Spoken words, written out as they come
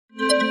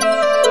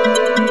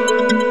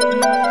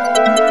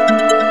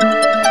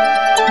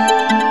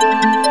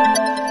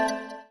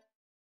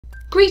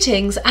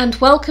Greetings and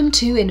welcome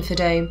to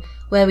Infodome,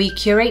 where we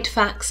curate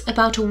facts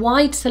about a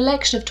wide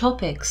selection of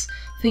topics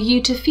for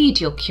you to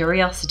feed your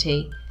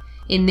curiosity.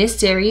 In this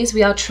series,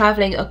 we are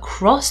travelling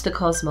across the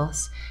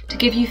cosmos to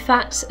give you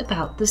facts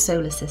about the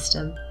solar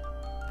system.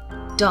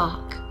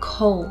 Dark,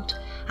 cold,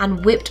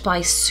 and whipped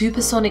by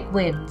supersonic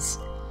winds,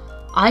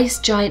 ice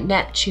giant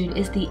Neptune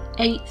is the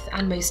 8th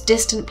and most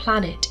distant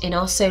planet in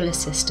our solar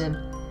system.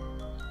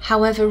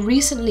 However,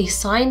 recently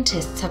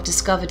scientists have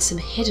discovered some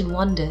hidden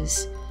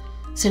wonders.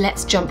 So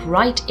let's jump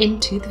right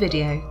into the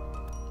video.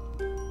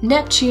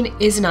 Neptune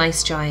is an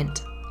ice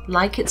giant,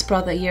 like its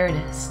brother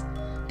Uranus,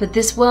 but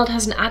this world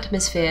has an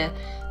atmosphere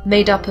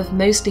made up of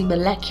mostly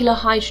molecular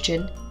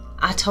hydrogen,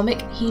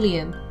 atomic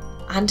helium,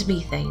 and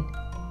methane.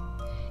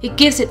 It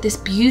gives it this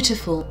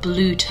beautiful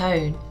blue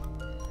tone.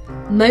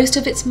 Most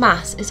of its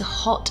mass is a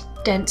hot,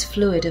 dense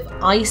fluid of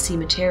icy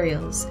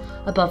materials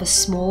above a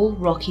small,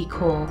 rocky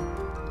core.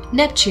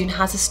 Neptune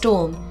has a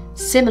storm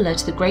similar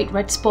to the Great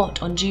Red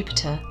Spot on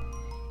Jupiter.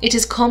 It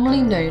is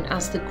commonly known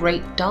as the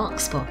Great Dark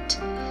Spot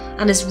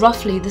and is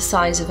roughly the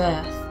size of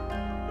Earth.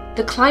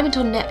 The climate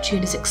on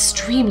Neptune is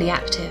extremely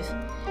active.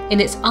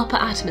 In its upper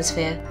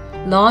atmosphere,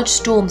 large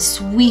storms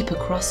sweep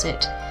across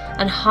it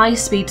and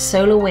high-speed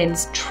solar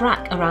winds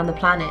track around the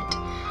planet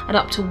at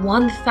up to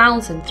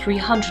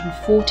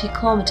 1,340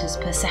 kilometers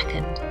per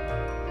second.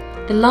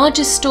 The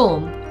largest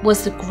storm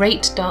was the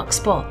Great Dark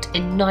Spot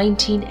in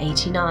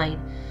 1989,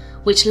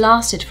 which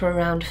lasted for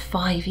around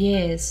 5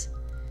 years.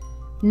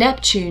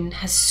 Neptune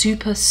has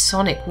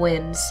supersonic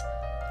winds.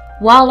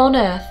 While on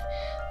Earth,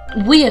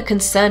 we are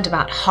concerned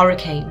about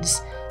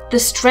hurricanes. The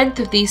strength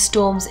of these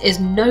storms is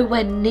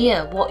nowhere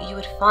near what you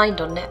would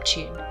find on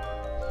Neptune.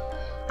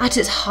 At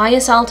its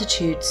highest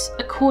altitudes,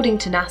 according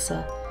to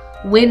NASA,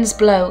 winds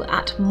blow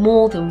at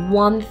more than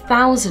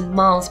 1,000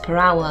 miles per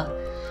hour.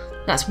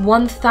 That's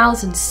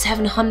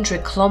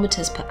 1,700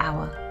 kilometers per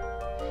hour.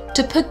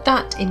 To put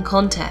that in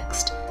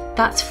context,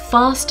 that's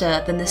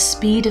faster than the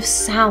speed of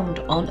sound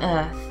on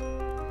Earth.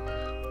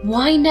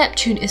 Why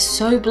Neptune is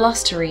so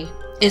blustery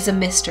is a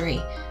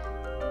mystery,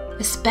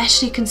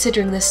 especially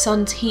considering the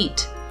sun's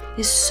heat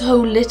is so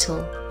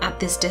little at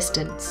this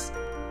distance.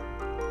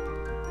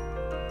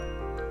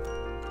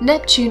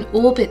 Neptune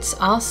orbits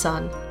our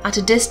sun at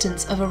a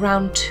distance of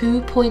around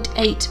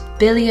 2.8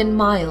 billion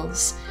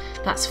miles,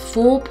 that's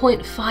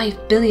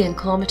 4.5 billion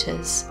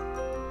kilometers.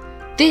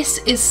 This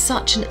is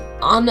such an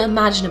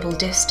unimaginable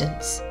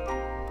distance.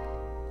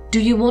 Do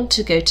you want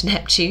to go to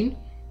Neptune?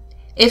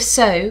 If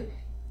so,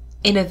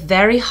 in a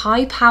very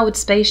high-powered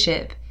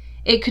spaceship,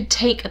 it could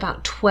take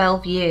about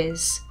 12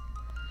 years.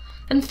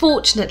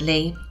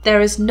 Unfortunately,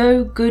 there is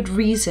no good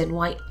reason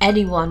why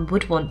anyone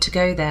would want to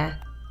go there.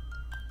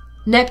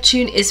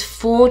 Neptune is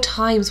 4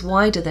 times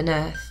wider than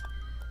Earth.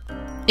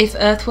 If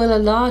Earth were a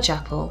large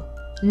apple,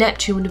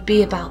 Neptune would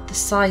be about the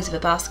size of a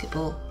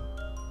basketball.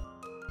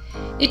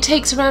 It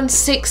takes around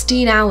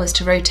 16 hours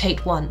to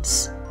rotate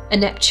once, a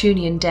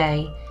Neptunian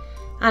day,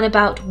 and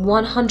about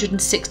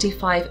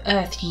 165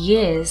 Earth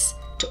years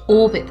to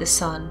orbit the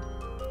Sun.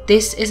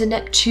 This is a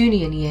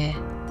Neptunian year.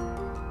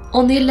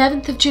 On the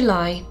 11th of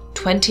July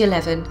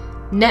 2011,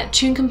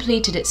 Neptune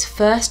completed its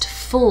first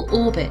full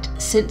orbit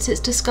since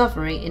its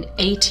discovery in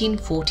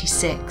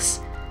 1846.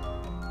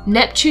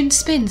 Neptune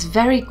spins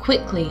very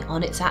quickly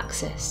on its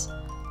axis.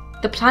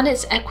 The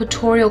planet's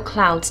equatorial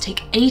clouds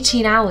take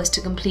 18 hours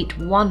to complete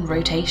one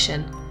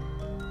rotation.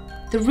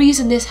 The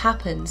reason this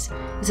happens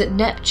is that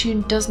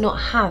Neptune does not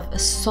have a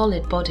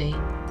solid body.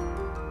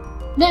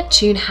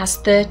 Neptune has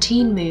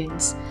 13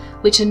 moons,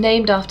 which are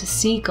named after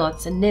sea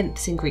gods and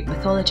nymphs in Greek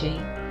mythology.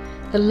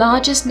 The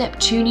largest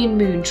Neptunian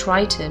moon,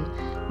 Triton,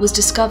 was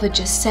discovered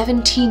just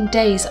 17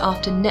 days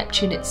after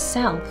Neptune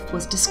itself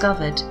was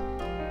discovered.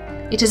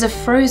 It is a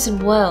frozen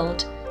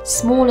world,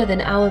 smaller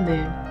than our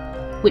moon,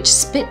 which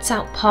spits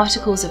out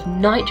particles of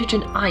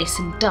nitrogen ice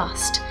and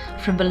dust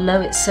from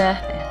below its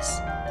surface.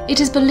 It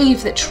is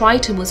believed that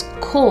Triton was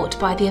caught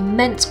by the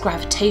immense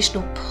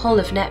gravitational pull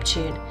of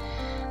Neptune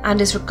and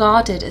is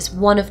regarded as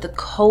one of the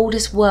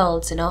coldest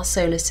worlds in our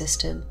solar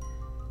system.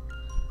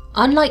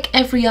 Unlike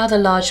every other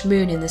large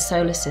moon in the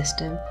solar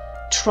system,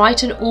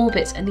 Triton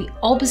orbits in the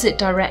opposite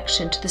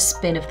direction to the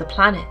spin of the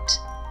planet.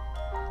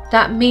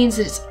 That means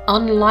that it's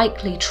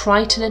unlikely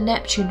Triton and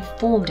Neptune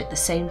formed at the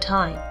same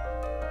time.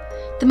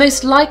 The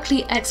most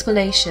likely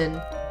explanation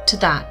to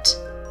that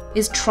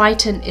is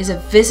Triton is a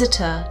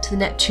visitor to the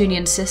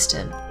Neptunian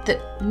system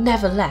that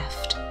never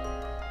left.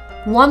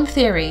 One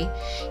theory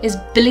is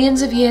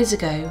billions of years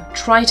ago,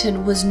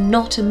 Triton was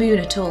not a moon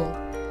at all.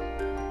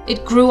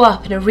 It grew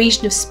up in a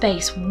region of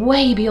space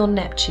way beyond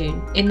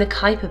Neptune in the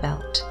Kuiper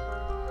Belt.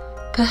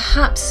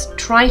 Perhaps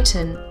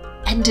Triton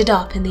ended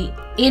up in the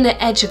inner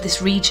edge of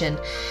this region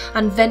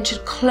and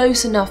ventured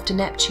close enough to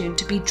Neptune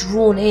to be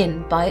drawn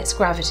in by its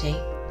gravity.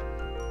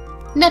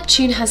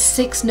 Neptune has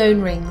 6 known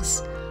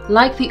rings.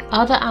 Like the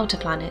other outer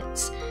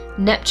planets,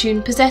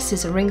 Neptune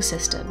possesses a ring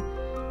system,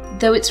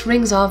 though its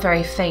rings are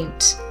very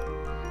faint.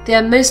 They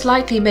are most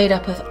likely made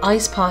up of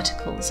ice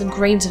particles and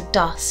grains of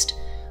dust,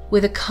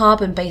 with a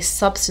carbon-based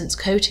substance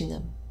coating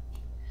them.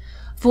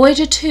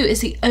 Voyager 2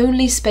 is the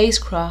only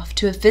spacecraft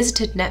to have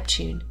visited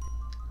Neptune.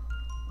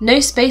 No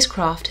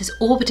spacecraft has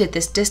orbited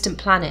this distant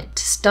planet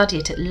to study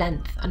it at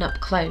length and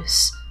up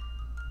close.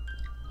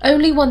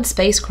 Only one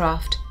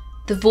spacecraft,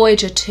 the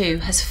Voyager 2,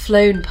 has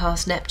flown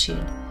past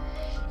Neptune.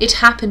 It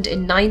happened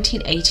in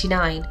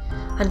 1989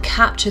 and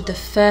captured the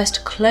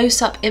first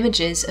close-up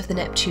images of the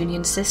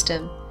Neptunian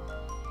system.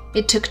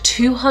 It took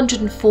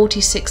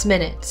 246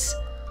 minutes,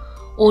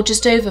 or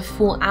just over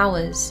 4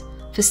 hours,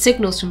 for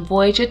signals from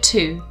Voyager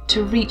 2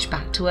 to reach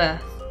back to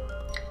Earth.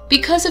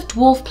 Because of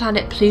dwarf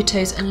planet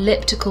Pluto's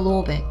elliptical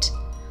orbit,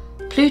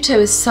 Pluto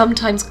is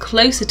sometimes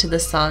closer to the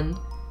Sun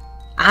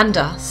and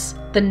us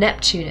than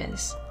Neptune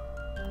is.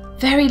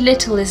 Very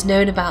little is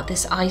known about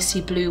this icy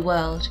blue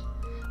world,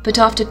 but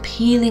after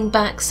peeling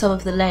back some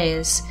of the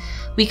layers,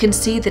 we can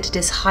see that it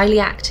is highly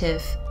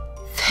active,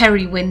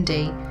 very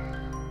windy,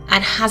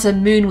 and has a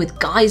moon with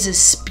geysers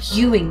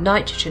spewing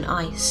nitrogen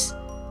ice.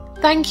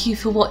 Thank you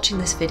for watching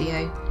this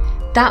video.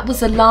 That was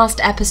the last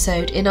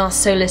episode in our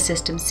solar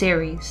system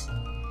series.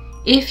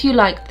 If you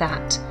liked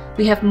that,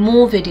 we have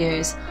more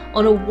videos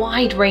on a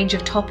wide range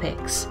of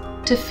topics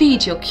to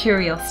feed your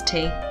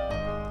curiosity.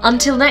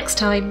 Until next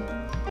time.